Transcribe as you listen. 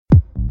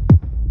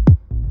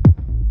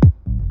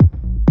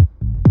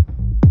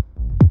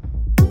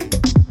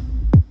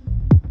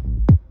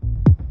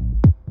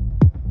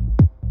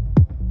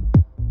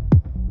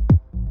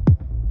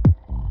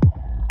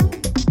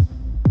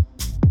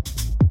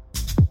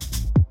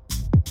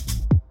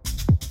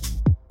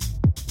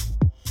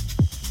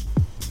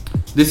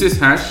This is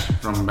Hash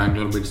from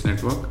Bangalore Bits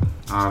Network,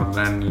 our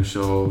brand new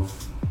show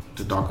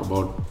to talk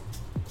about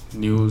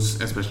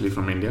news, especially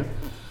from India.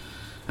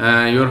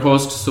 Your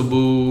host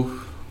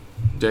Subbu,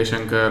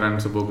 Jaishankar and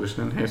Subbu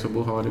Krishnan. Hey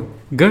Subbu, how are you?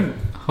 Good.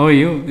 How are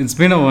you? It's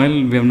been a while.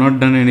 We have not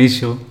done any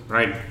show.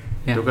 Right.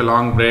 Yeah. Took a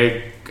long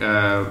break.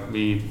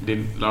 We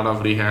did a lot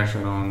of rehash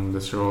around the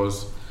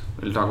shows.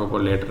 We'll talk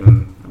about later,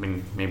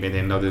 maybe at the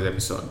end of this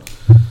episode.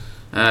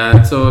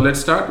 So let's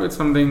start with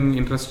something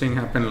interesting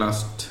happened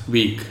last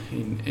week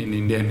in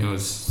India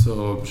news.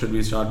 So should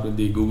we start with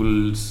the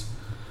Google's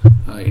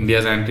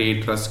India's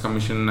Antitrust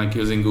Commission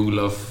accusing Google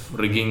of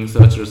rigging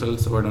search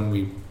results? Why don't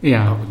we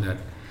talk about that?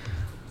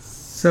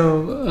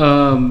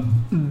 So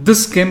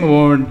this came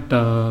about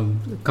a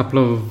couple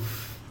of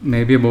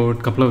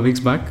weeks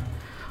back.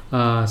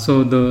 This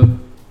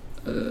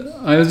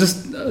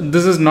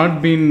has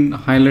not been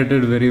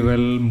highlighted very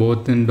well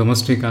both in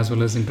domestic as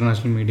well as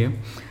international media.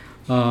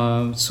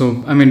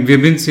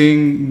 We've been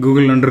seeing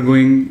Google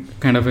undergoing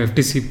kind of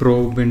FTC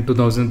probe in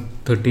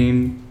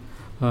 2013.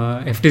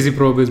 FTC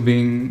probe is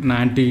being an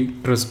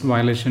antitrust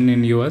violation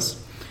in US,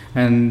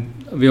 and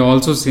we have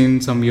also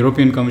seen some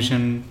European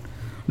Commission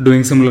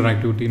doing similar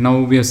activity.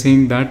 Now we are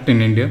seeing that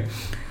in India.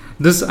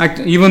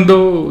 Even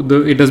though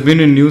it has been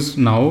in news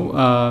now,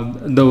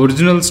 the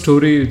original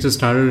story which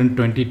started in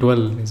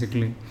 2012,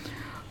 basically,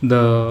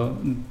 the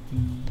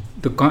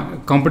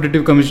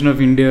Competitive Commission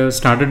of India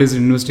started its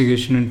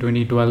investigation in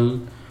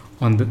 2012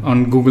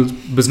 on Google's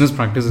business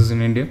practices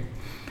in India.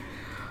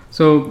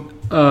 So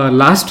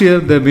last year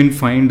they've been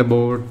fined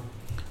about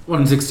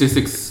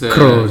 166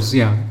 crores,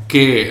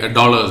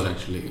 dollars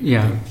actually.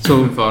 Yeah.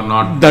 So for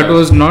not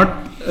was not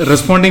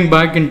responding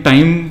back in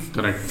time.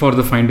 Correct. For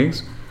the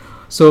findings.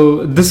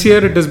 So this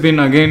year it has been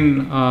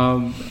again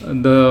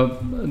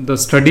the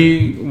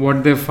study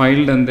what they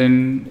filed, and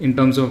then in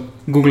terms of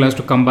Google has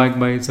to come back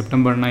by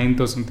September 9th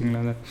or something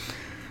like that.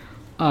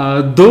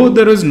 Though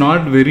there is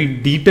not very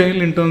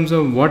detail in terms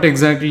of what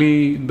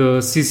exactly the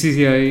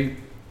CCCI,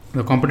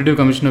 the Competitive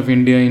Commission of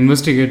India,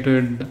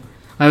 investigated.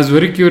 I was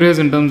very curious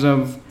in terms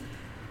of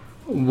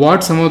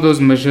what some of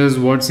those measures,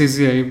 what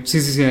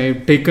CCCI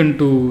have taken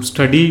to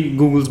study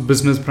Google's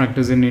business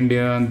practice in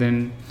India, and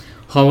then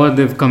how are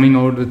they coming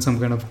out with some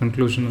kind of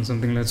conclusion or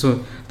something like that. So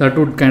that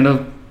would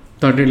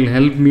thought it will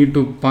help me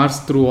to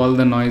pass through all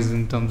the noise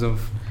in terms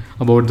of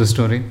about the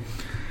story.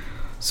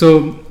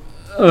 So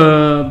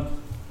I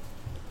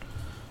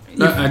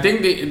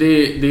think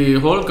the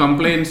whole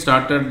complaint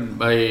started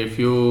by a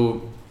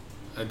few,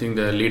 I think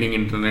the leading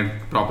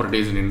internet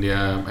properties in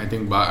India. I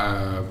think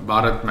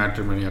Bharat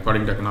Matrimony,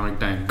 according to Economic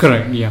Times.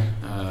 Correct, yeah.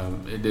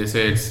 They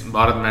say it's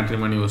Bharat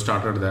Matrimony who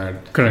started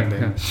that. Correct,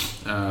 and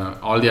then,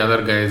 all the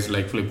other guys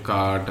like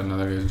Flipkart and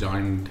other guys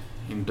joined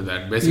into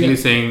that. Basically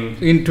saying...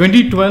 In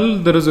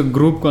 2012, there was a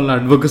group called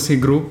Advocacy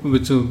Group,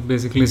 which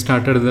basically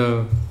started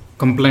the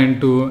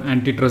complaint to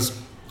Antitrust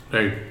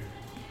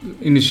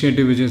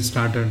initiative, which is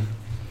started.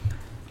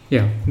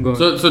 Yeah, go on.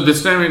 So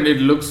this time it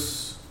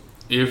looks,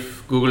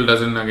 if Google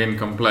doesn't again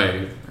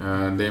comply,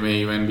 they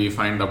may even be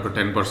fined up to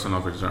 10%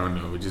 of its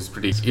revenue, which is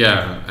pretty...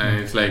 Yeah, and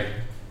it's like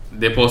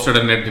they posted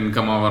a net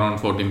income of around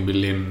 14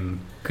 billion.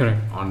 Correct.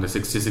 On the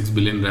 66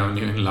 billion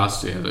revenue in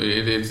last year. So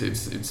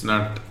it's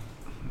not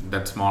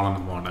that small an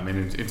amount. I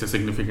mean, it's a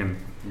significant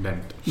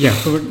dent. Yeah,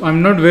 so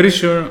I'm not very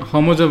sure how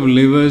much of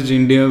leverage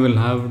India will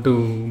have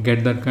to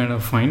get that kind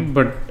of fine.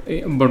 But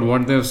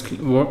what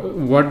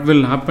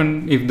will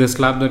happen if they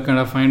slap that kind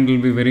of fine will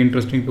be very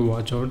interesting to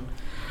watch out.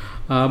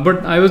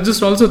 But I was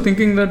just also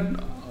thinking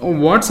that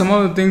what some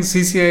of the things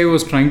CCI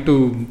was trying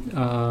to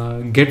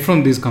get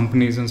from these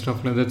companies and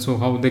stuff like that. So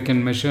how they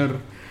can measure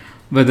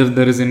whether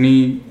there is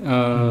any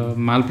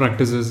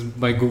malpractices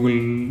by Google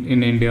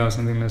in India or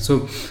something like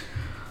that.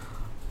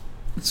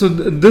 So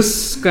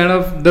this kind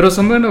of, there was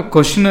some kind of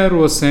questionnaire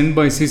was sent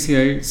by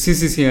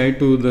CCCI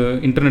to the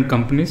internet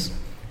companies,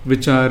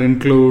 which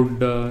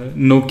include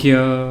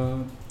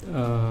Nokia,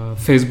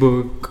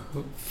 Facebook,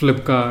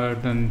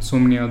 Flipkart, and so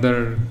many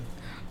other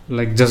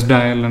like Just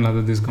Dial and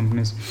other these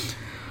companies.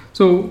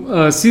 So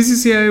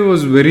CCCI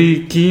was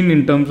very keen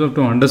in terms of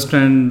to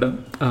understand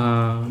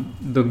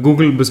the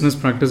Google business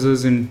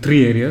practices in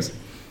three areas.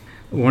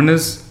 One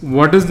is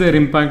what is their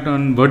impact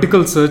on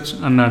vertical search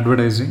and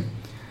advertising,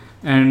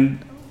 and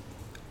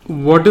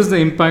what is the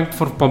impact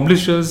for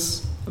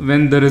publishers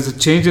when there is a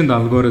change in the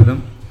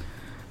algorithm,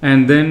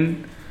 and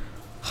then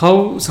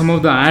how some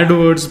of the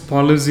AdWords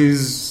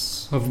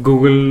policies of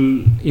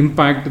Google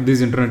impact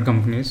these internet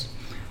companies.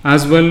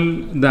 As well,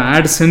 the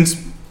AdSense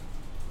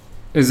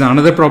is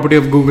another property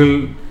of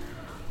Google,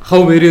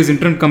 how various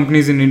internet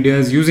companies in India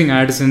is using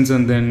AdSense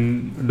and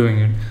then doing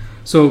it.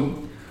 So,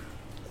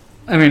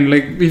 I mean,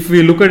 like if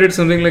we look at it,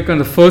 something like on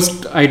the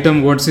first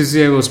item, what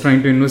CCI was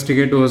trying to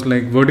investigate was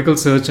like vertical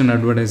search and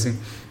advertising.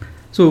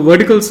 So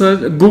vertical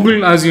search,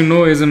 Google, as you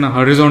know, is in a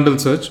horizontal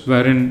search,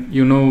 wherein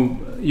you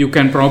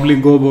can probably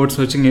go about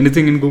searching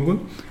anything in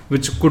Google,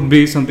 which could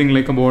be something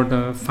like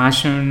about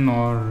fashion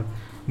or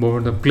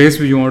about the place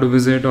you want to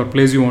visit or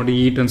place you want to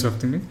eat and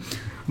stuff like that.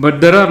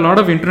 But there are a lot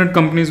of internet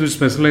companies which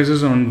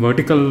specializes on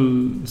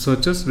vertical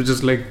searches, which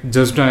is like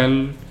Just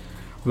Dial,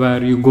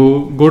 where you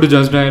go to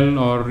Just Dial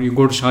or you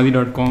go to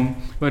Shadi.com,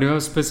 where you have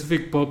a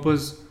specific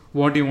purpose,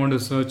 what you want to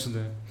search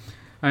there.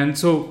 And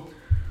so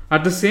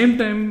at the same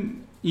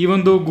time,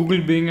 even though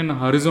Google being a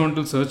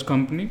horizontal search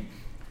company,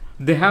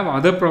 they have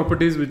other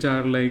properties which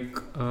are like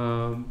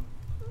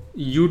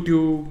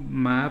YouTube,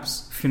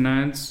 Maps,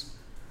 Finance,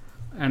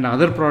 and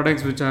other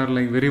products which are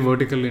like very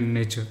vertical in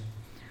nature.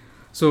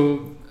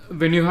 So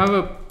when you have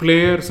a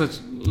player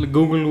such like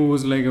Google, who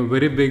is like a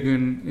very big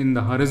in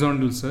the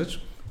horizontal search,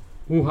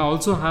 who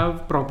also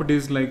have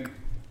properties like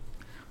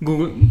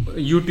Google,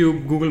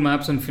 YouTube, Google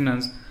Maps, and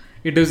Finance,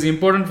 it is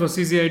important for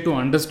CCI to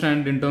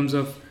understand in terms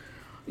of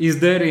is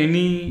there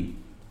any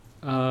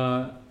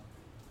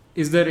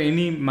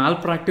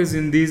malpractice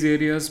in these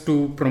areas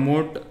to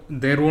promote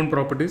their own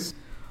properties,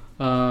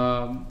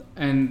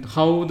 and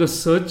how the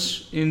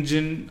search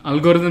engine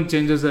algorithm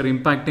changes are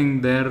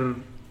impacting their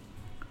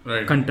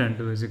content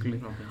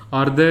basically.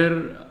 Are there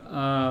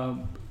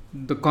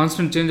the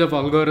constant change of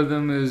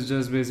algorithm is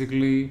just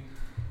basically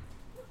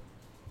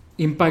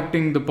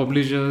impacting the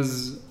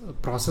publisher's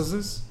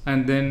processes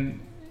and then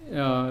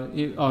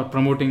or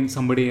promoting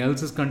somebody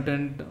else's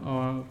content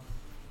or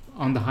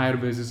on the higher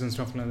basis and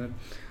stuff like that.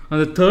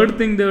 And the third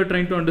thing they were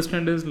trying to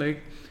understand is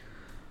like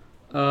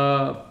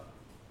the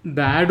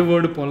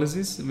AdWord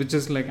policies, which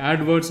is like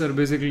AdWords are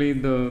basically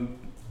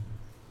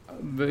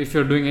if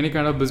you're doing any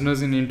kind of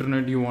business in the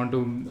internet, you want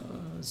to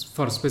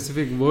for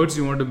specific words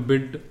you want to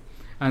bid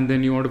and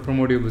then you want to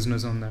promote your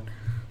business on that.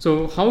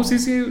 So how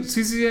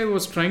CCI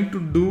was trying to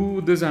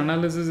do this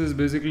analysis is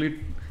basically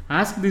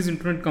ask these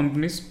internet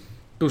companies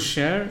to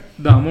share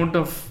the amount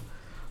of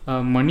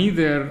money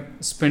they're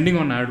spending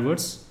on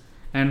AdWords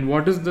and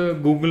what is the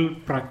Google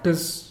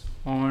practice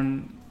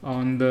on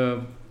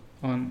the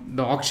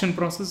auction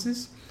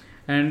processes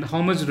and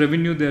how much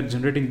revenue they are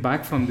generating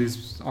back from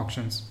these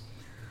auctions.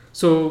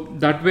 So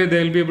that way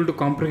they'll be able to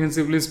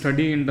comprehensively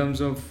study in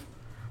terms of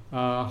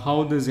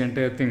how this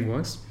entire thing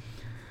works,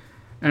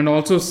 and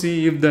also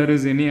see if there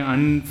is any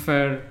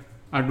unfair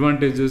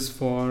advantages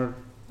for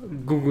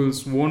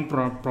Google's own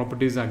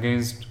properties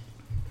against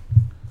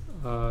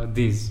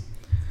these.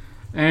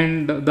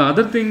 And the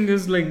other thing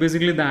is like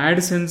basically the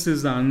AdSense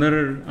is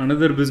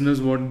another business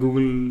what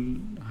Google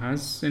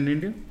has in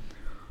India.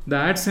 The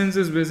AdSense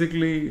is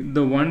basically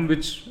the one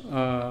which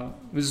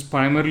is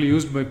primarily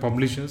used by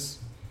publishers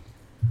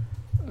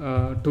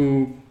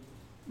to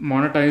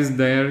monetize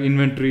their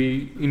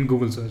inventory in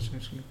Google search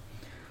actually.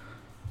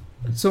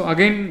 So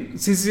again,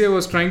 CCI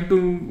was trying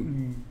to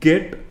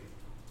get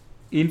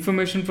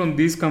information from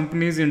these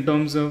companies in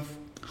terms of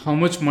how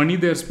much money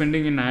they are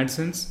spending in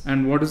AdSense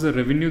and what is the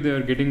revenue they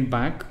are getting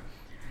back,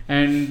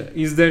 and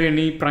is there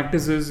any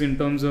practices in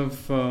terms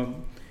of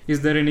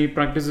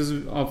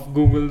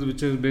Google's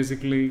which is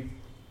basically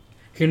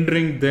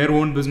hindering their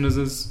own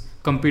businesses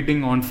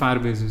competing on fair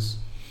basis.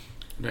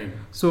 Right.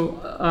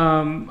 So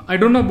I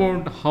don't know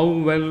about how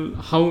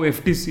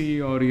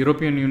FTC or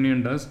European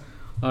Union does.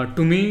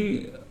 To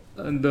me,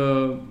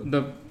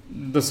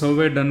 the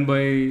survey done by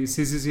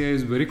CCCI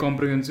is very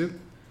comprehensive,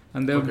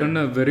 and they have done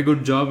a very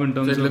good job in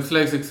terms of. It looks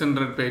like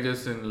 600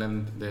 pages in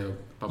length. They have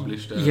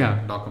published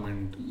a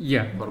document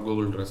for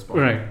Google to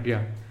respond. Right.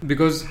 Yeah.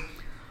 Because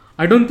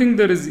I don't think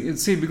there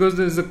is. See, because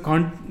there's a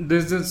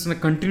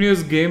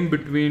continuous game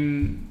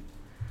between.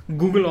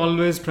 Google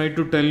always try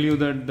to tell you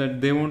that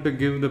they want to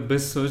give the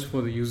best search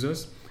for the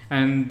users,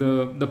 and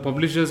the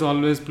publishers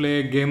always play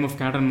a game of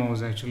cat and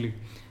mouse actually.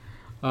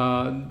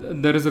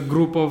 There is a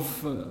group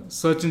of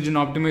search engine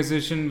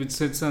optimization which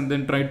sits and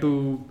then try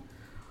to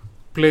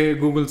play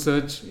Google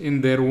search in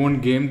their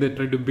own game. They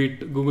try to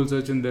beat Google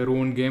search in their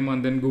own game,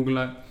 and then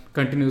Google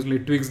continuously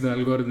tweaks the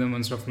algorithm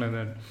and stuff like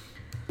that.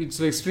 It's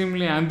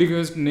extremely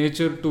ambiguous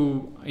nature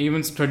to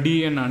even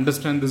study and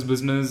understand this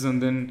business,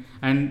 and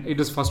it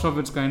is first of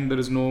its kind. There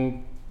is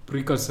no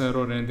precursor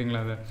or anything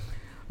like that.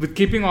 With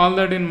keeping all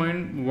that in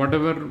mind, what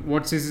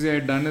CCCI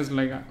had done is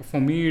like, for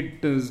me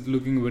it is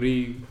looking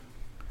very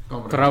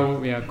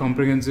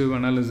comprehensive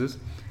analysis,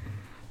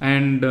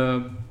 and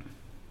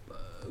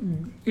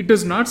it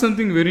is not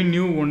something very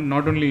new.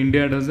 Not only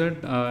India does it.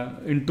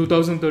 In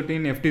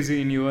 2013, FTC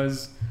in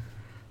US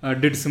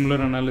did similar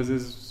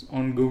analysis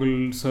on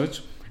Google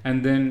search,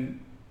 and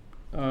then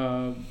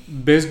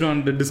based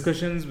on the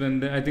discussions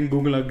I think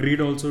Google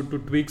agreed also to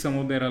tweak some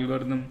of their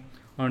algorithm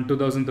on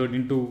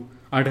 2013 to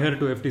adhere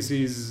to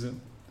FTC's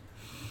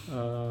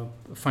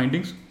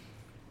findings,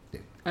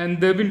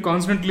 and they've been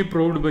constantly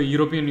probed by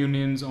European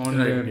unions on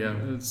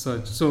their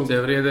search. So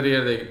every other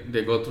year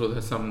they go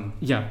through some.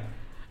 Yeah,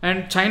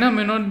 and China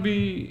may not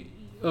be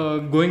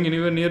going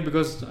anywhere near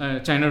because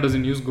China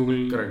doesn't use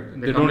Google.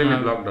 Correct. They don't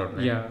have blocked out.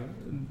 Right? Yeah.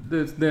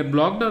 They're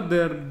blocked out.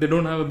 They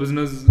don't have a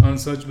business on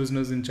search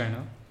business in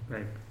China.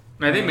 Right.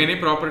 I think many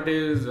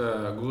properties,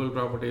 Google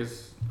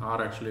properties,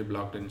 are actually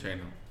blocked in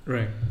China.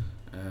 Right.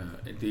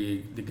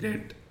 The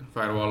Great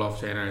Firewall of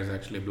China is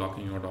actually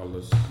blocking out all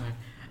those. Right.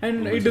 And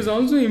Google it is search.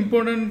 also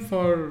important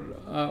for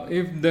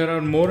if there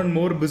are more and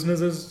more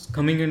businesses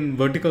coming in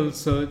vertical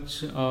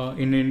search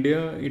in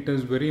India, it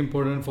is very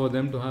important for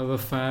them to have a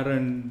fair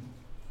and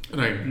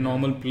Right.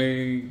 normal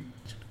play.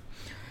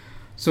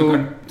 So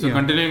yeah.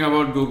 continuing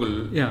about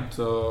Google. Yeah.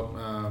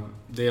 So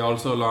they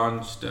also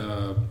launched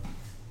a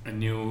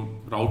new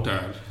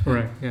router.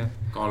 Right. Yeah.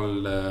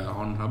 Called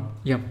OnHub.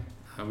 Yeah.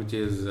 Which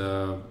is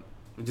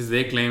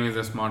they claim is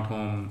a smart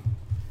home.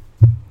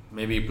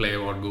 Maybe play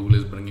what Google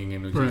is bringing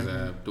in, which is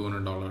a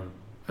 $200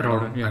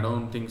 router. I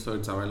don't think so.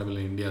 It's available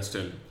in India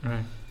still.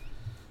 Right.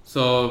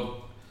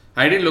 So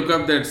I did look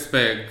up that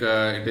spec.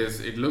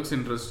 It looks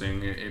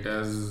interesting.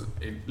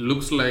 It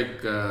looks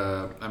like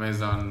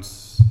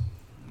Amazon's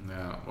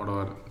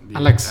whatever the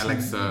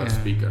Alexa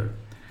speaker.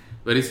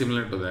 Very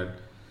similar to that.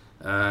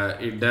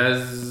 It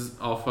does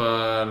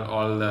offer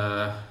all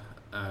the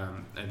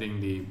I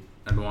think the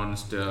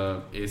advanced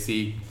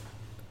AC.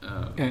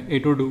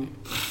 A2.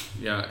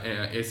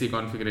 AC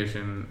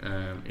configuration.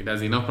 It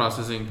has enough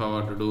processing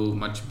power to do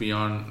much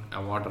beyond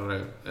what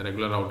a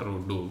regular router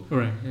would do.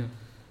 Right. Yeah.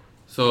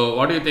 So,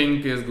 what do you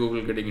think is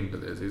Google getting into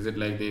this? Is it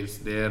like this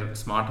their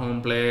smart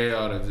home play,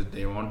 or is it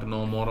they want to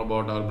know more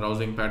about our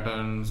browsing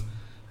patterns?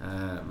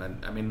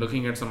 And I mean,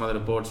 looking at some of the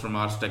reports from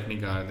Ars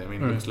Technica,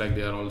 it looks like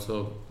they are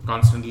also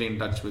constantly in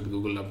touch with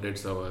Google update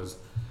servers.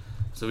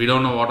 So we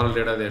don't know what all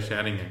data they're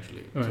sharing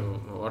actually. Right. So,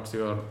 what's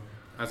your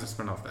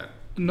assessment of that?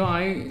 No,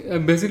 I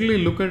basically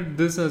look at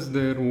this as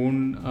their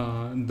own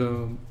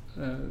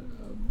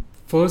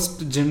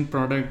first gen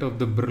product of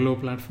the Brillo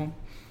platform.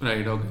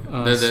 Right. Okay.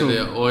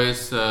 The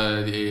OS,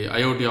 the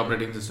IoT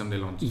operating system they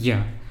launched.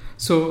 Yeah.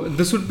 So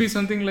this would be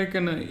something like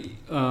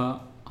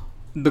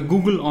the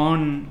Google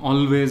On,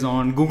 always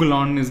on. Google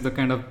On is the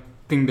kind of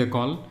thing they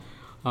call.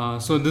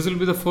 So this will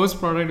be the first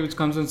product which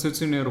comes and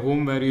sits in your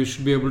home, where you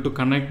should be able to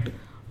connect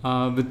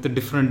with the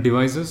different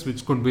devices,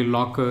 which could be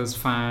lockers,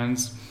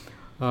 fans,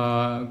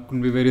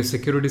 could be various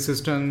security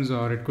systems,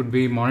 or it could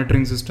be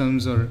monitoring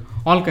systems, or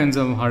all kinds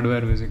of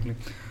hardware basically.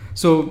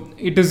 So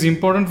it is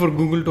important for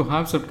Google to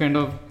have some kind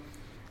of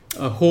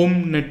a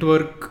home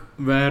network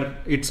where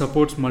it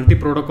supports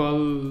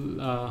multi-protocol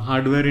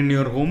hardware in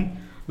your home,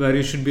 where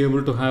you should be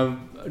able to have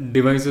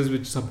devices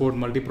which support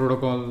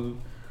multi-protocol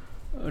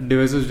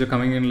devices which are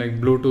coming in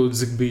like Bluetooth,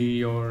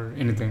 Zigbee or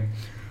anything.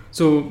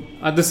 So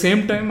at the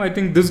same time, I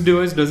think this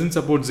device doesn't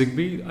support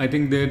Zigbee. I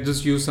think they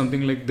just use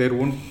something like their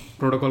own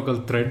protocol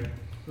called Thread.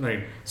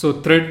 Right.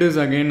 So Thread is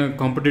again a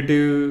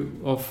competitive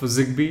of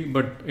Zigbee,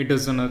 but it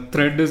is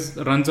Thread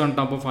runs on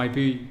top of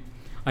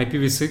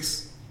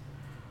IPv6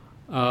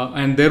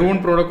 and their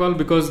own protocol,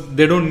 because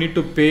they don't need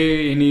to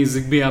pay any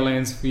Zigbee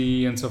alliance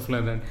fee and stuff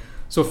like that.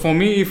 So for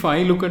me, if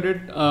I look at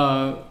it,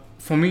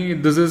 for me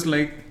this is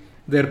like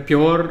their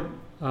pure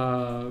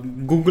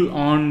Google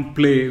On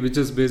play, which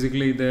is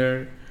basically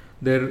their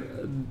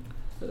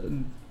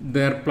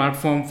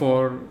platform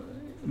for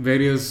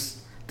various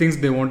things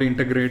they want to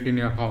integrate in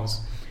your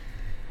house.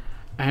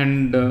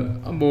 And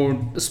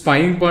about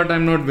spying part,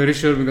 I'm not very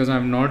sure, because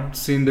I've not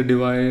seen the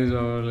device,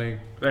 or like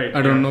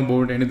I don't know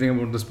about anything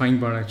about the spying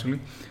part actually.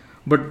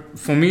 But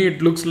for me,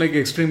 it looks like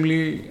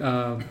extremely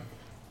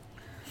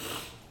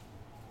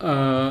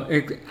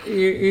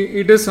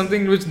it is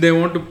something which they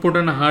want to put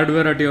on a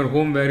hardware at your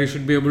home, where you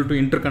should be able to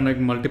interconnect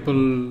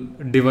multiple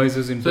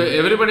devices into. So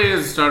everybody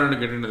has started to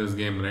get into this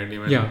game, right?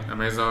 Even Yeah.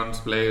 Amazon's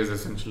play is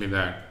essentially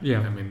that. Yeah.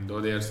 I mean,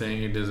 though they are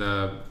saying it is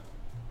a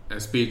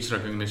speech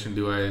recognition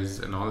device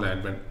and all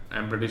that, but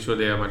I'm pretty sure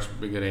they have much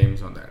bigger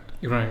aims on that.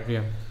 Right.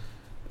 Yeah.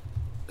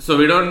 So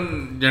we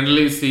don't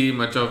generally see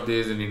much of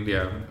this in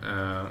India,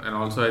 and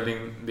also I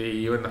think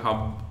even the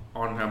hub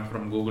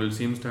from Google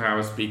seems to have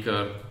a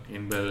speaker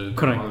inbuilt.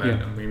 Correct, and all that.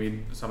 yeah. And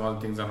maybe some of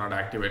the things are not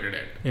activated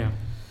yet. Yeah.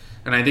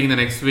 And I think the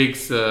next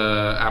week's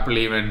Apple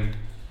event,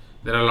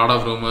 there are a lot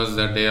of rumors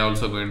that they are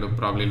also going to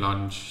probably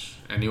launch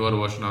a newer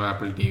version of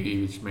Apple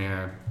TV, which may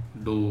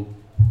do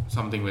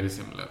something very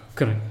similar.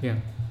 Correct.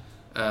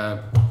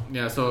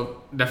 Yeah.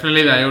 So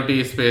definitely the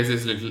IoT space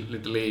is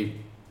literally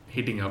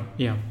heating up.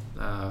 Yeah.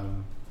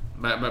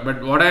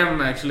 But what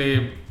I'm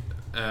actually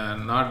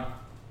not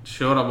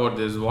sure about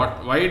this,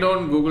 why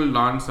don't Google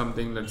launch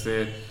something that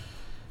say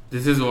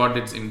this is what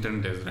its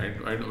intent is,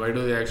 right? Why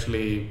do they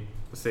actually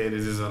say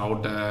this is a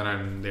router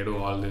and they do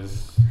all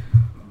this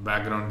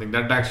background thing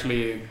that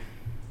actually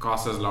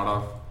causes a lot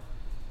of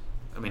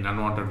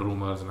unwanted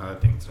rumors and other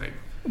things, right?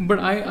 But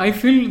I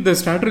feel the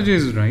strategy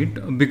is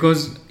right,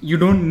 because you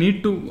don't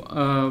need to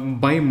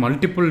buy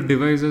multiple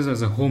devices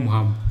as a home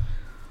hub.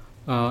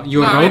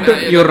 Your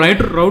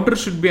router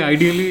should be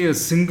ideally a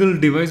single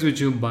device which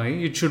you buy.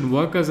 It should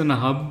work as a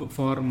hub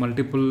for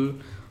multiple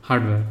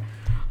hardware.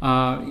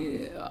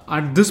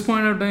 At this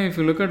point of time, if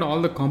you look at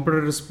all the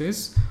competitor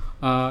space,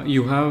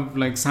 you have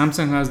like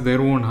Samsung has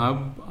their own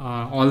hub.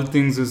 All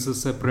things is a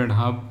separate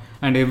hub,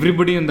 and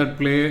everybody in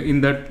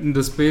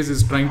the space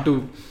is trying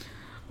to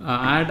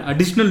add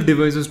additional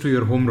devices to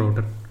your home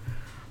router.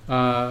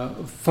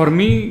 For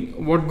me,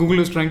 what Google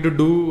is trying to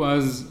do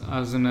as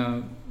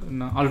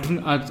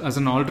as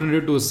an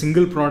alternative to a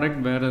single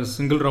product where a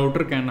single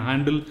router can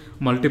handle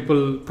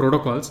multiple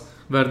protocols,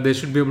 where they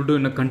should be able to,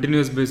 in a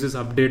continuous basis,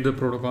 update the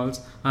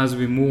protocols as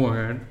we move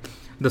ahead.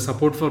 The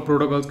support for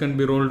protocols can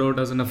be rolled out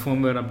as in a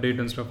firmware update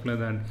and stuff like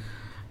that.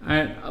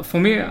 And for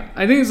me,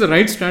 I think it's the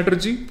right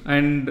strategy,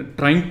 and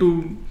trying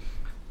to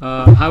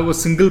have a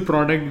single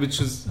product which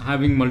is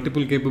having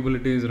multiple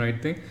capabilities is the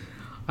right thing.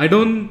 I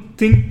don't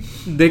think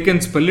they can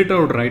spell it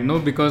out right now,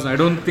 because I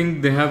don't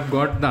think they have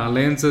got the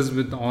alliances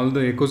with all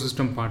the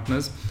ecosystem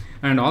partners,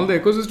 and all the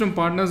ecosystem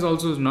partners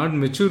also is not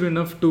mature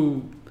enough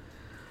to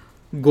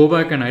go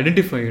back and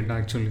identify it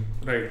actually.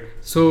 Right.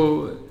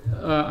 So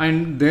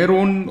and their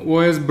own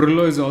OS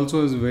Brillo is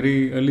also is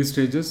very early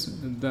stages.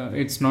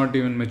 It's not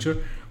even mature.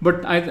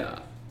 But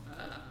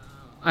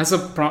as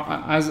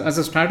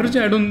a strategy,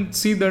 I don't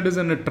see that as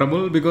a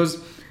trouble, because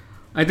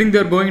I think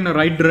they're going in the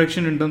right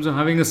direction in terms of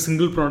having a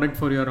single product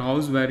for your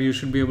house where you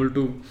should be able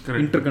to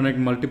interconnect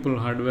multiple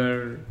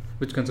hardware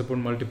which can support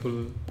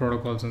multiple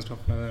protocols and stuff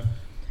like that.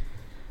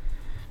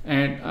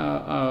 And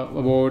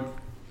about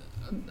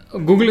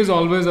Google is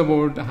always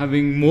about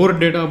having more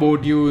data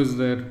about you is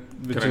there,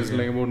 which is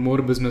like about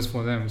more business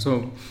for them.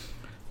 So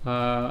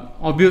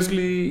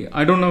obviously,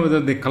 I don't know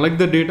whether they collect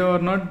the data or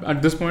not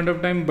at this point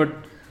of time, but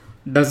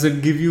does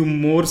it give you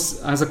more,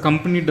 as a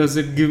company, does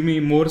it give me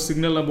more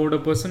signal about a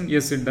person?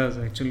 Yes, it does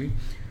actually.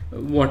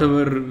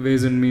 Whatever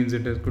ways and means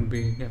it is, could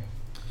be, yeah.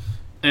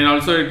 And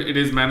also it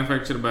is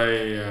manufactured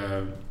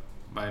by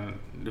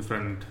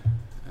different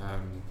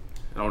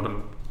router.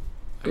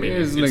 I mean,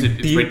 it's like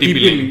by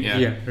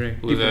TP-Link, right.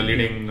 Who's a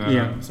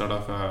leading sort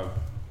of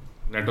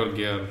network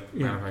gear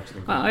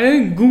manufacturing. I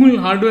think Google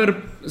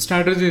hardware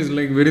strategy is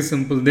like very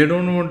simple. They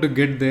don't want to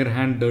get their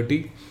hand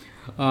dirty.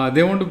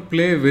 They want to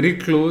play very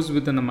close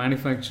with a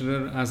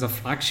manufacturer as a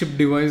flagship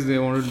device. They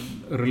want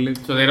to relate.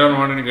 So they don't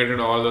want to get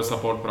into all the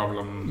support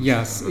problems.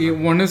 Yes,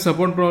 one is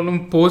support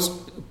problem.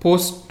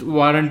 Post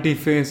warranty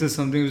phase is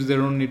something which they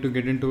don't need to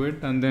get into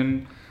it, and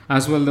then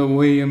as well the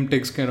OEM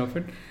takes care of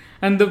it.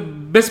 And the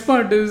best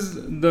part is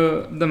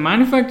the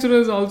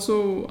manufacturers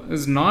also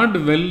is not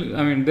well.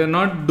 I mean, they're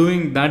not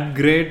doing that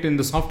great in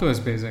the software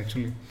space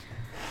actually.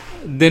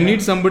 They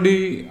need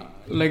somebody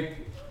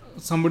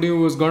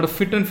who has got a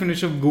fit and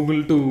finish of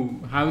Google to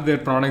have their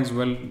products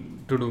well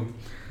to do.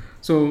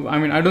 So, I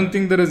mean, I don't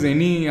think there is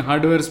any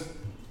hardware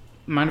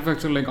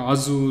manufacturer like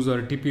Asus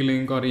or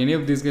TP-Link or any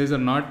of these guys are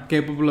not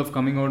capable of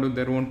coming out with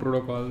their own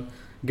protocol,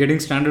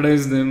 getting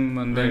standardized them,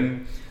 and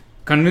then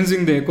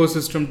convincing the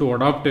ecosystem to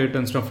adopt it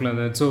and stuff like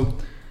that. So,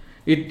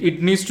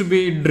 it needs to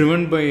be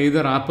driven by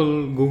either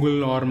Apple,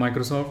 Google or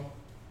Microsoft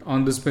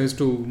on this space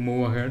to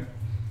move ahead.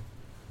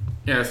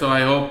 Yeah, so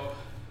I hope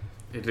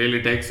it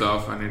really takes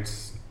off, and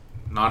it's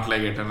not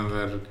like yet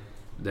another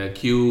the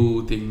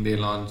Q thing they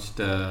launched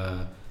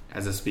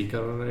as a speaker,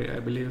 I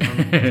believe,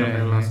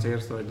 sometime last year.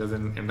 So it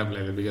doesn't end up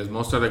like that, because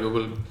most of the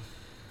Google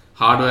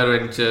hardware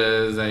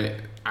ventures,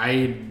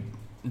 I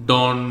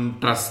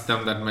don't trust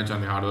them that much on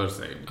the hardware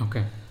side.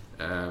 Okay.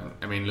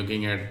 I mean,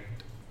 looking at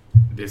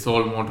they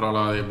sold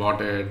Motorola, they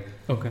bought it.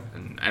 Okay.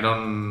 And I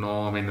don't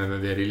know. I mean, whether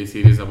they're really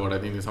serious about it. I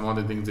think some of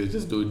the things they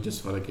just do it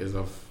just for the case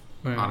of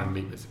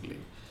R&D, basically.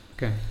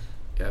 Okay.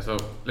 Yeah. So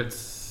let's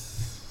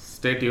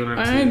stay tuned.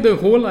 And the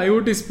whole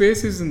IoT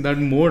space is in that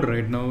mode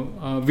right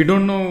now. We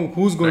don't know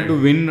who's going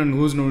to win and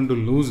who's going to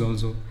lose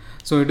also.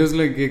 So it is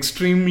like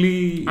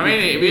extremely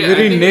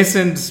very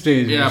nascent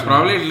stage. Yeah,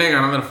 probably like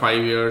another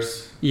 5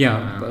 years.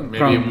 Yeah,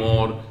 maybe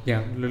more.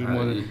 Yeah, a little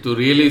more. To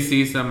really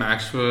see some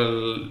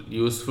actual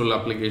useful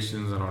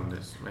applications around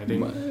this, I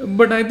think.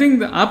 But I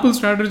think the Apple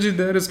strategy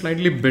there is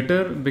slightly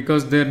better,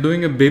 because they're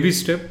doing a baby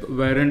step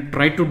wherein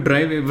try to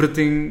drive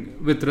everything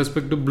with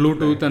respect to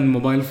Bluetooth and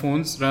mobile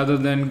phones, rather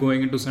than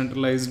going into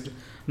centralized,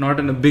 not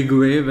in a big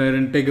way,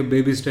 wherein take a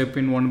baby step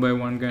in one by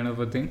one kind of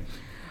a thing.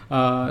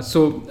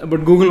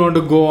 But Google want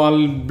to go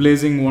all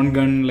blazing one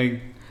gun, like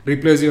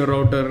replace your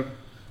router,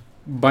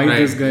 buy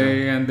this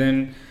guy, and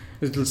then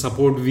it will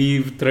support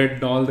Weave,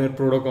 Thread, all their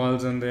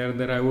protocols, and their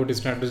IoT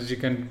strategy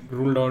can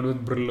ruled out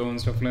with Brillo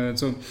and stuff like that.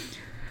 So,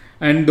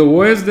 and the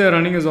OS they're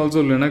running is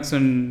also Linux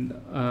and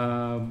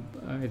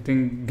I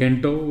think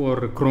Gentoo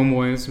or Chrome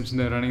OS, which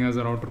they're running as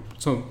a router.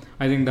 So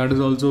I think that is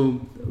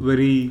also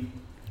very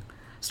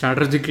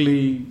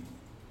strategically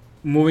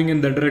moving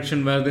in the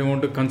direction where they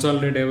want to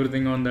consolidate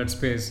everything on that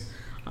space.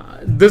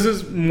 This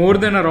is more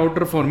than a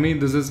router for me.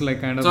 This is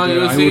like kind of so you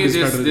IoT see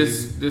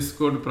strategy. This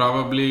could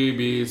probably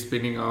be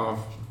spinning off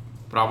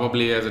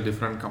probably as a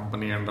different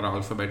company under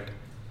Alphabet.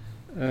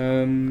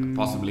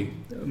 Possibly.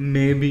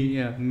 Maybe,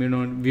 yeah. May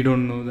not. We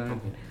don't know that.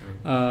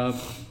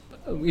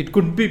 Okay. It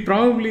could be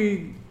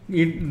probably.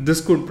 This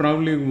could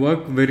probably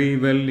work very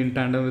well in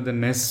tandem with the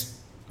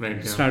Nest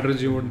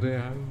strategy. What they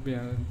have.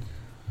 Yeah.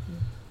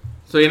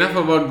 So enough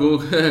about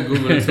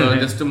Google. So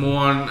just to move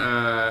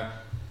on.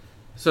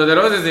 So there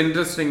was this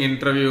interesting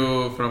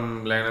interview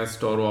from Linus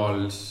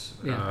Torvalds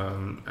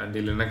at the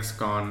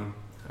LinuxCon,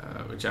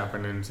 which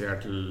happened in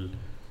Seattle.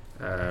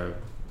 I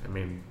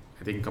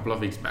think a couple of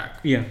weeks back.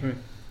 Yeah. Right.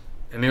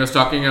 And he was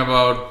talking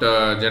about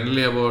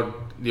generally about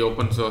the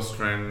open source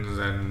trends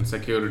and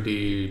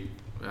security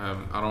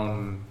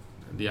around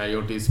the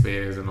IoT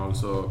space and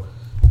also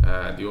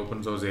the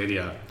open source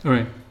area.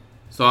 Right.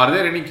 So, are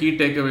there any key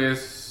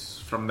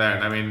takeaways from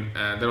that? I mean,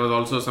 there was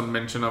also some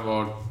mention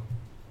about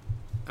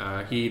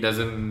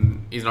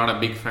he's not a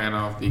big fan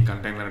of the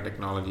container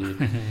technology,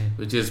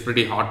 which is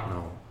pretty hot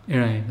now.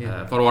 Right.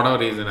 Yeah. For whatever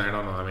reason, I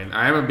don't know. I mean,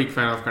 I am a big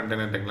fan of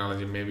container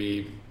technology.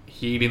 Maybe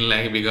he didn't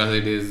like it because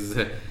it is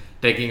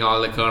taking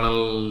all the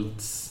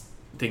kernels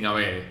thing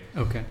away.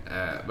 Okay.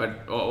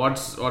 But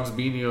what's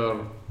been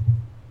your,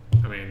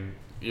 I mean,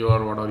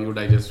 what do you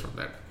digest from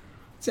that?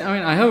 See, I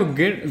mean, I have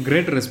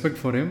great respect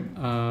for him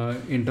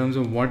in terms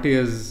of what he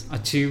has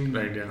achieved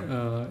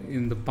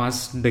in the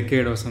past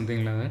decade or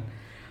something like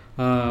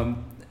that.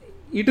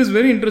 It is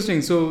very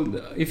interesting.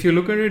 So, if you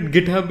look at it,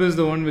 GitHub is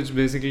the one which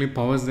basically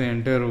powers the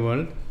entire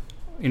world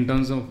in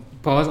terms of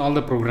powers all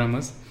the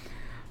programmers.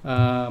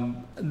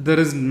 There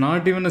is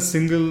not even a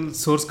single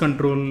source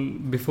control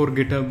before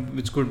GitHub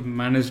which could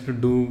manage to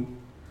do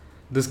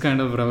this kind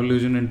of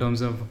revolution in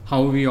terms of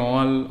how we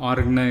all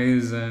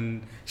organize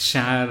and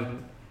share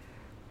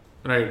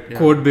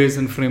code base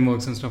and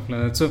frameworks and stuff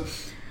like that. So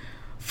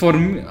for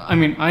me, I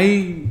mean,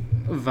 I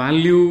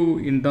value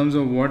in terms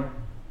of what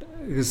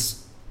his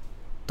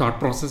thought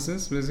process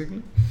is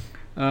basically,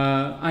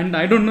 and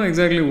I don't know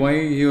exactly why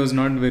he was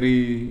not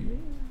very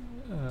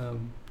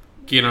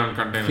keen on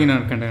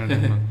container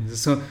technology.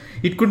 So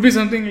it could be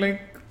something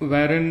like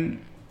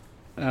wherein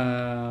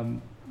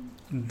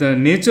the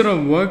nature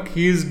of work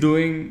he is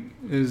doing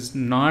is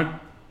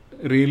not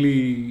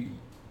really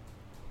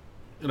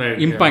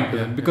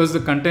impacted because the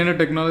container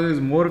technology is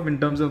more in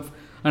terms of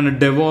a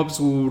DevOps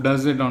who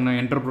does it on an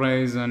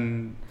enterprise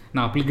and an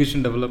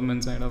application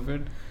development side of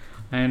it.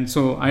 And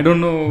so I don't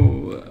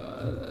know.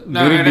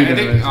 I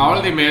think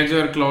all the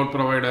major cloud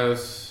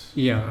providers,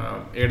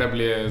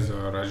 AWS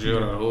or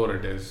Azure or whoever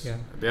it is,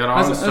 they are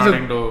all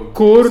starting to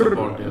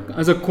support.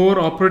 As a core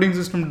operating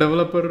system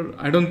developer,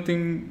 I don't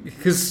think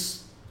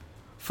his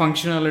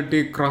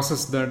functionality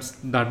crosses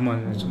that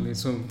much actually.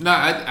 So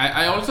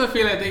I also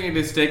feel I think it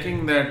is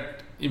taking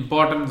that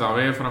importance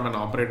away from an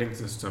operating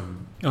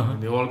system.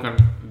 The whole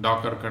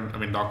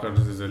Docker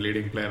is a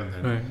leading player in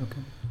that. Right.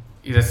 Okay.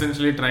 Is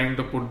essentially trying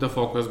to put the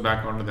focus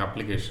back onto the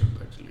applications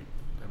actually.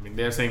 I mean,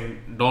 they are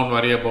saying don't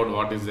worry about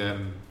what is there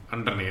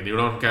underneath. You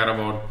don't care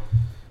about,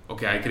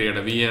 okay, I create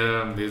a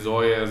VM, this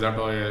OS, that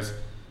OS.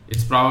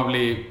 It's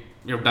probably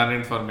you've done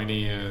it for many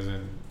years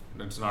and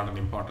that's not an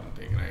important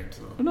thing, right?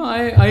 So no,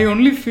 I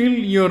only feel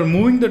you're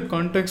moving that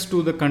context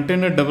to the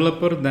container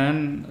developer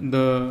than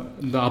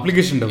the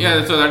application developer.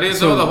 Yeah, so that is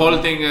how the whole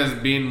thing has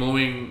been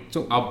moving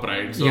up,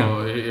 right? So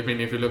I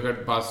mean, if you look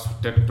at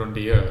past 10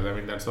 20 years, I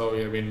mean, that's how we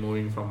have been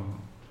moving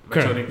from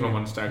maturing from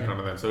one stack to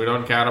another. So we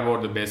don't care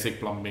about the basic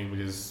plumbing,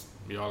 which is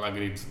we all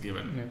agree it's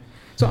given. Yeah.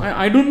 So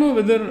I don't know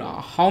whether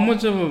how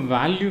much of a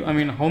value, I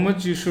mean, how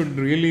much you should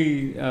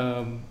really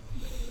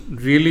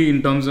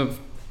in terms of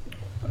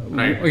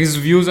his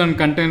views on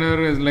container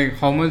is like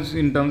how much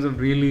in terms of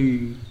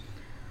really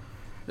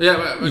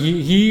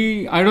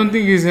he I don't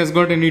think he has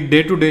got any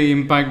day-to-day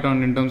impact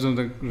on in terms of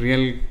the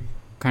real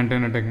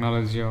container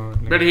technology or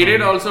but he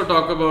did also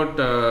talk about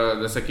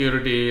the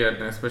security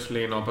and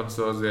especially in open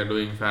source they are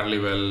doing fairly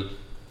well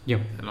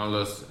and all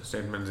those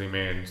statements he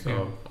made.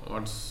 So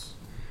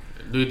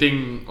do you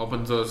think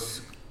open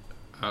source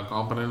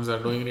components are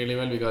doing really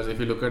well? Because if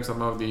you look at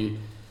some of the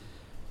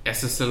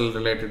SSL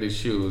related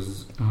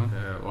issues,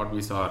 what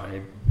we saw,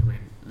 right? I mean,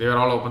 they are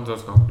all open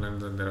source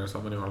components and there are so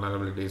many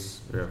vulnerabilities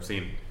we have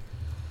seen.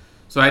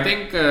 So I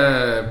think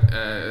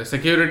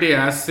security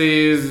as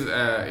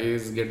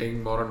is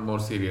getting more and more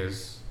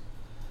serious.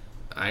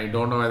 I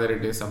don't know whether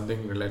it is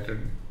something related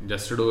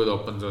just to do with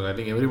open source. I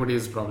think everybody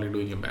is probably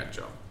doing a bad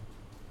job.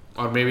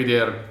 Or maybe they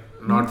are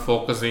not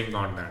focusing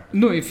on that.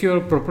 No, if you are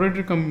a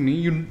proprietary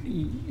company,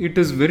 it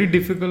is very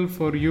difficult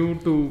for you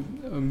to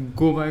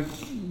go back.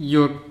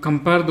 You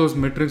compare those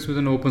metrics with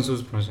an open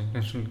source project,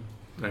 actually.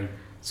 Right.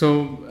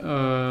 So,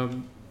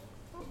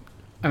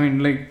 I mean,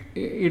 like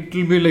it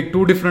will be like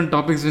two different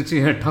topics which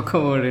you had talk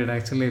about it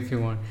actually, if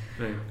you want.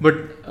 Right.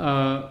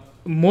 But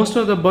most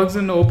of the bugs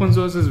in the open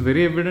source is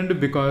very evident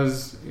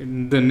because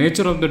the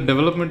nature of the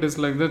development is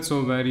like that.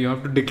 So where you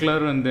have to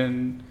declare and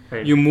then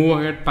you move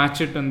ahead, patch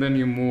it, and then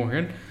you move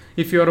ahead.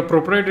 If you are a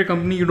proprietary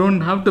company, you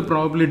don't have to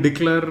probably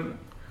declare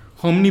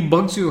how many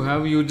bugs you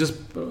have. You just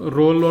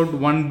roll out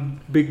one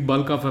big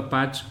bulk of a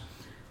patch,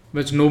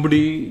 which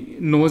nobody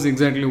knows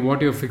exactly what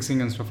you're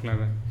fixing and stuff like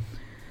that.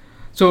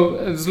 So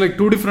it's like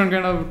two different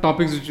kind of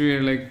topics which we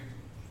like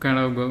kind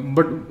of go.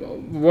 But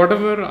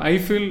whatever I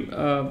feel,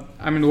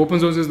 I mean, open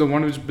source is the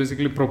one which is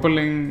basically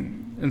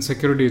propelling in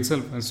security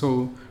itself. And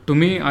so to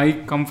me, I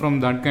come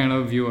from that kind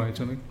of view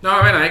actually. No,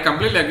 I mean, I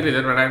completely agree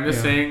there, but I'm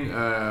just saying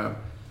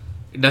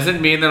it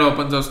doesn't mean that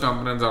open source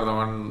components are the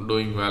one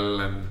doing well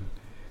and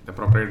the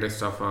proprietary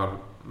stuff are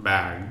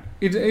bad.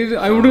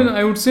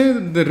 I would say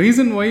the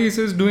reason why he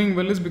says doing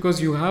well is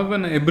because you have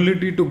an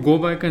ability to go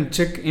back and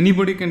check.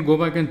 Anybody can go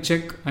back and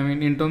check. I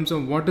mean, in terms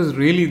of what is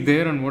really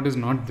there and what is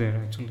not there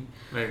actually.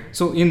 Right.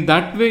 So in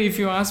that way, if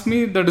you ask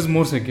me, that is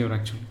more secure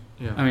actually.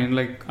 Yeah. I mean,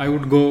 like I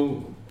would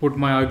go put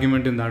my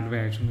argument in that way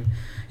actually.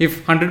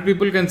 If 100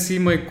 people can see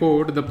my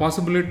code, the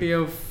possibility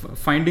of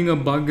finding a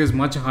bug is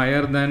much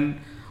higher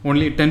than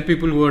only 10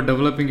 people who are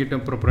developing it in a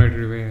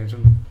proprietary way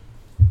actually.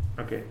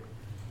 Okay.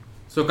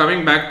 So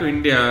coming back to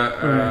India,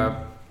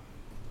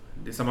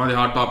 some of the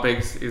hot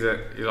topics is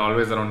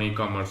always around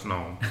e-commerce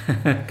now.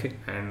 Okay.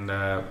 And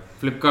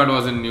Flipkart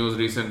was in news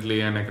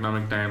recently, and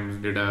Economic Times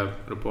did a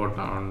report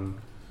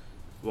on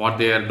what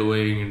they are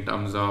doing in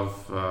terms of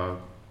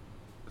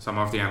some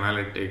of the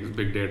analytics,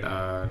 big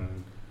data,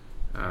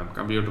 and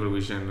computer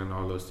vision, and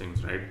all those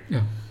things, right?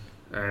 Yeah.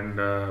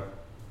 And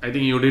I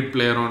think you did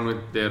play around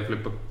with their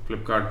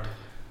Flipkart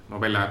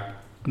mobile app.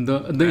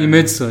 The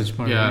image search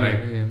part. Yeah,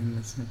 right. Yeah,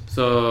 that's it.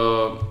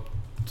 So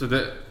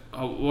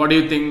what do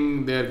you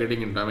think they are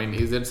getting into? I mean,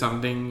 is it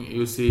something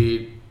you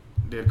see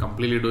they're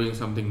completely doing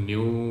something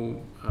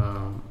new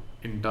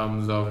in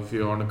terms of if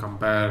you want to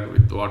compare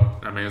with what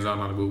Amazon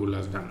or Google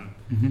has done?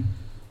 Mm-hmm.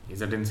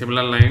 Is it in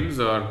similar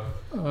lines, or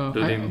do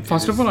you think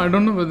first of all, I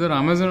don't know whether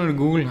Amazon or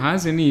Google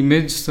has any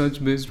image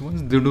search based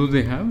ones. Do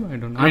they have? I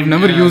don't know. I've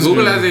never used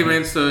Google it. has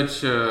image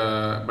search,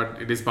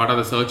 but it is part of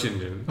the search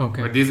engine.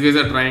 Okay. But these guys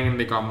are trying in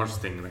the commerce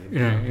thing, right?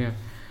 Right, yeah.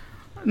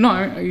 No,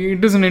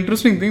 it is an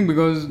interesting thing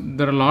because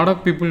there are a lot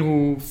of people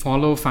who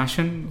follow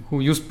fashion, who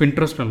use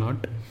Pinterest a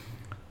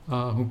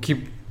lot, who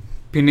keep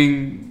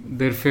pinning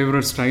their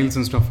favorite styles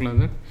and stuff like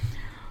that.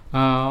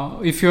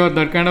 If you are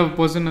that kind of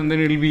person, and then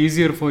it will be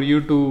easier for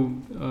you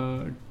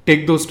to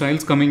take those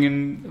styles coming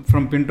in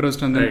from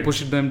Pinterest and then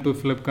push them to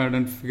Flipkart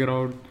and figure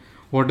out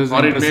what is.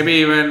 Or it may be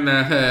even,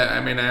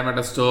 I mean, I am at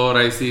a store,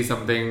 I see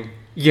something.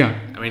 Yeah.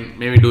 I mean,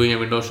 maybe doing a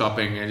window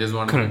shopping, I just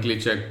want to quickly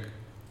check.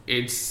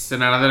 It's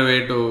another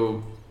way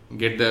to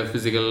get the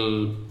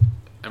physical,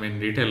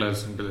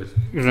 retailers into this.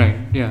 Right,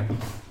 yeah.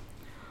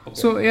 Okay.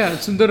 So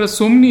there are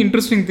so many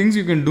interesting things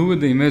you can do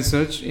with the image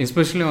search,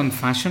 especially on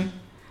fashion.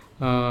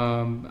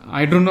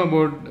 I don't know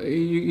about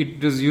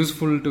it is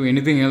useful to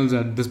anything else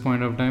at this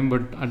point of time,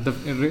 but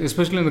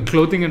especially in the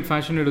clothing and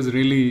fashion, it is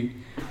really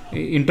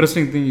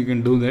interesting thing you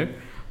can do there.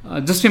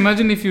 Just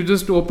imagine if you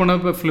just open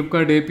up a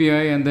Flipkart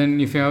API, and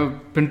then if you have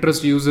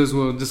Pinterest users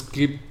who just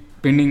keep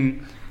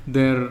pinning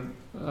their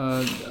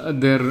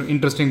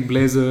interesting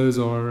blazers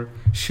or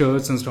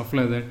shirts and stuff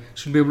like that,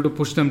 should be able to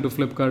push them to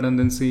Flipkart and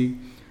then see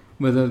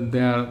whether they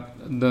are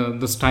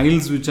the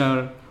styles which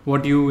are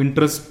what you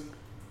interest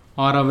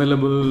are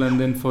available, and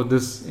then for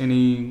this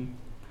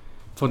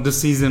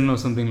season or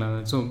something like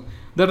that. So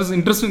there is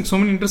so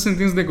many interesting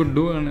things they could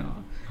do, and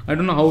I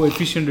don't know how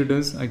efficient it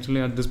is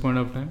actually at this point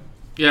of time.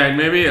 Yeah, it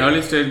may be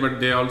early stage, but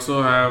they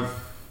also have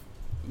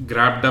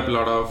grabbed up a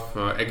lot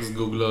of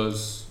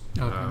ex-Googlers,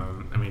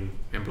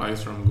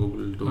 employees from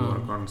Google to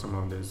work on some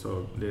of this.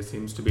 So there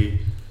seems to be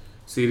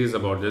serious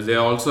about this. They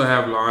also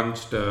have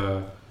launched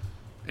an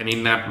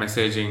in-app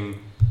messaging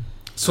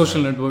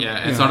social network.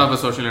 It's sort of a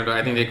social network.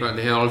 I think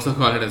they also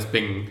call it as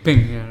Ping.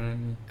 Ping, yeah, right.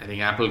 I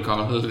think Apple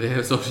call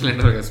their social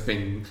network as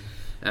Ping.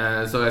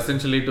 So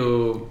essentially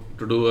to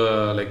do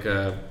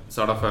a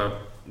sort of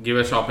give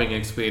a shopping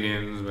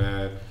experience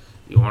where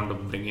you want to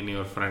bring in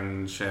your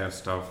friends, share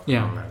stuff.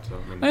 Yeah. And all that.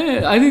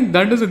 So, I think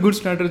that is a good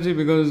strategy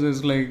because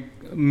it's like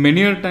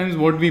many a times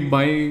what we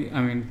buy,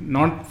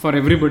 not for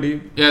everybody.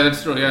 Yeah,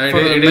 that's true. Yeah,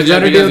 it is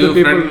majority of the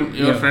people.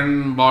 Your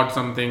friend bought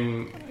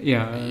something.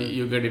 Yeah.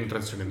 You get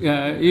interested in it.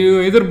 Yeah,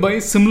 you either buy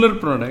similar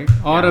product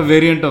or a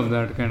variant of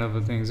that kind of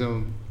a thing.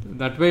 So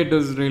that way it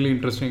is really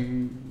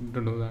interesting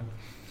to do that.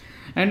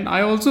 And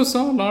I also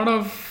saw a lot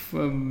of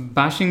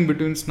bashing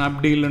between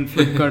Snapdeal and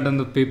Flipkart and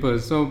the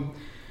papers. So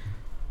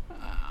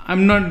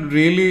I'm not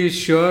really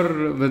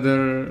sure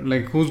whether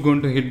who's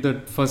going to hit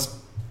that first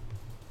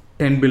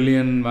 10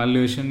 billion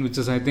valuation, which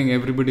is I think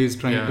everybody is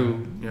trying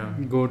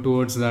to go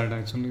towards that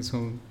actually.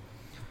 So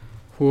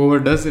whoever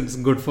does, it's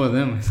good for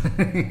them.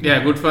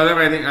 Yeah, good for them.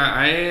 I think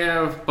I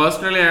have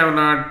personally have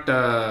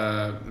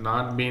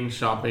not been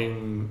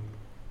shopping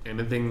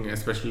anything,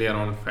 especially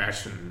around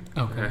fashion.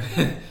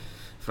 Okay.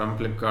 From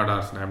Flipkart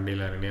or Snapdeal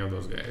or any of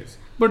those guys.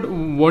 But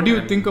what do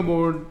you think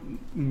about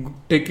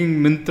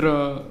taking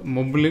Myntra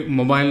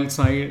mobile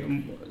side,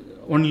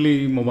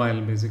 only mobile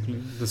basically,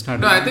 the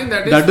strategy? No, I think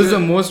that is the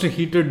most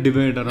heated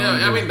debate around.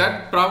 Yeah,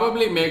 that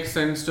probably makes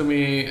sense to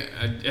me,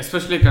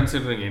 especially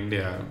considering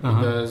India,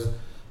 because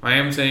what I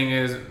am saying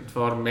is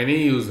for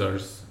many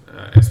users,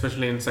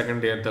 especially in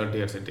second tier, third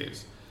tier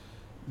cities,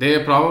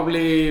 they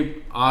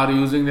probably are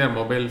using their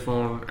mobile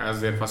phone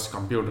as their first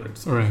computer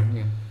itself. Right,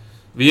 yeah.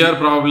 We are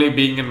probably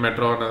being in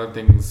metro and other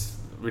things,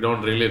 we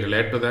don't really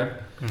relate to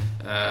that.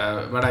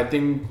 But I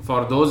think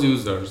for those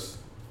users,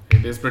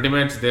 it is pretty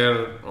much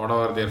their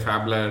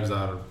phablets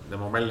or the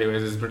mobile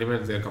device is pretty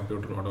much their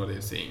computer, whatever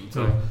they're seeing.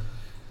 So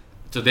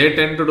they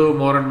tend to do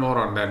more and more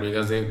on that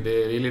because they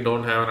really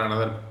don't have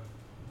a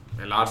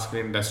large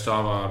screen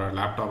desktop or a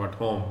laptop at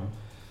home.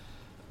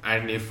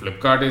 and if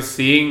Flipkart is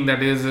seeing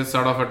that is a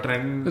sort of a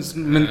trend, It's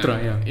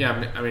Myntra,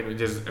 I mean,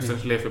 which is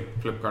essentially a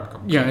Flipkart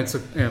company. Yeah,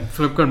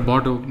 Flipkart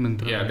bought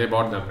Myntra. Yeah, they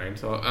bought them, right?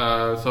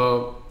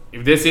 So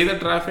if they see the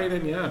traffic,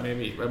 then yeah,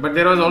 maybe. But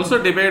there was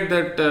also debate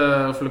that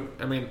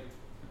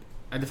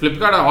and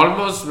Flipkart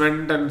almost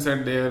went and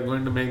said they are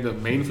going to make the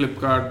main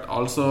Flipkart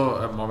also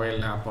a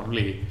mobile app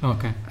only.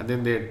 Okay. And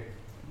then they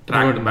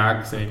tracked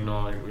back saying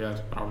no, we are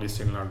probably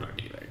still not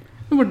ready, right?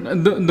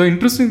 But the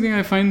interesting thing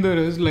I find there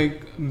is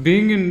like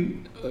being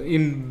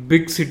in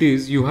big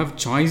cities, you have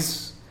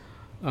choice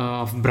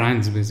of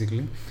brands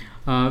basically.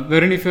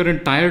 Wherein if you're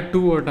in tier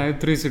 2 or tier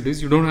 3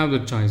 cities, you don't have the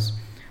choice.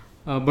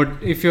 But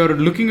if you're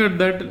looking at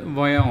that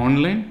via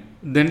online,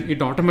 then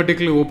it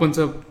automatically opens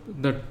up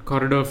that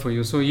corridor for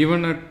you. So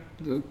even at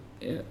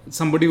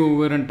somebody who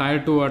were in tier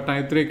 2 or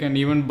tier 3 can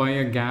even buy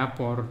a Gap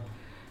or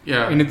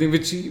anything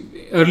which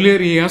earlier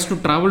he has to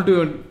travel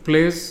to a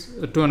place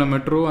to a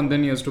metro and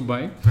then he has to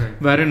buy. Right.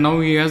 Wherein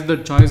now he has the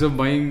choice of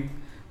buying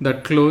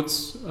that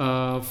clothes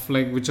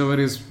like whichever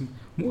is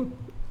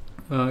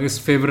his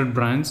favorite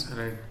brands,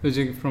 Right. which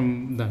is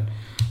from that.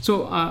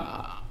 So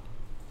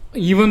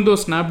even though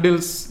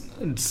Snapdeals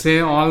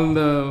say all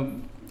the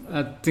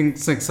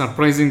things like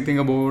surprising thing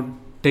about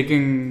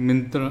taking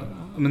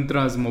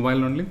Myntra as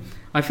mobile only,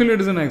 I feel it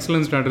is an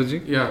excellent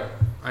strategy. Yeah,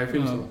 I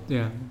feel so.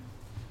 Yeah.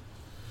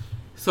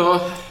 So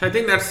I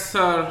think that's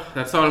all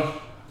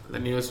the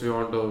news we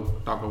want to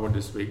talk about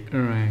this week.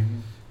 Right.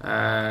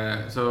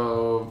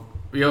 So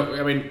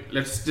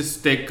let's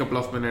just take a couple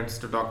of minutes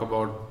to talk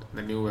about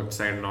the new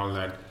website and all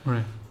that.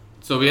 Right.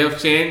 So we have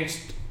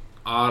changed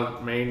our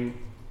main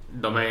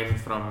domain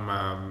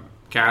from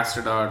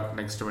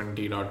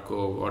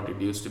cast.next20.co, what it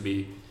used to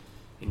be,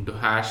 into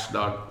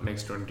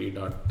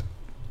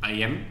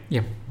hash.next20.in.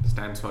 Yep.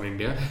 Stands for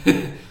India.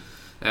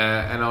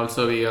 And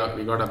also we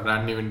got a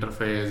brand new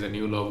interface, a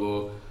new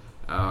logo.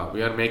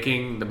 We are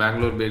making the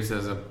Bangalore base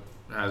as a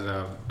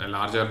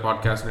larger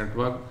podcast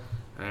network,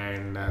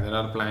 and there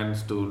are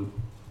plans to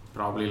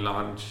probably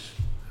launch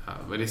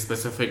very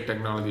specific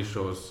technology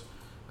shows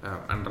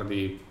under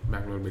the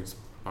Bangalore Bits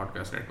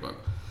podcast network.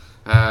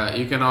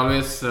 You can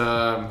always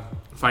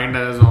find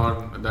us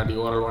on that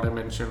URL what I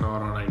mentioned,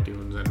 or on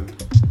iTunes and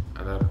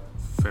other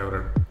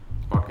favorite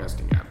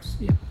podcasting apps.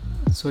 Yeah.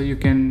 So you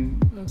can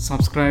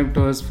subscribe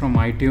to us from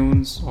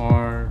iTunes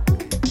or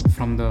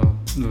from the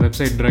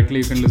website directly.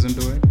 You can listen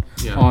to it,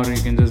 or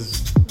you can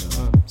just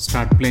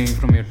start playing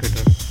from your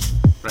Twitter.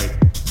 Right.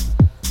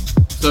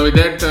 So with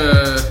that,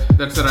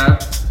 that's a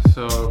wrap.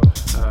 So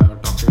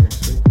talk to you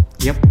next week.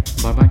 Yep.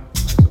 Bye bye.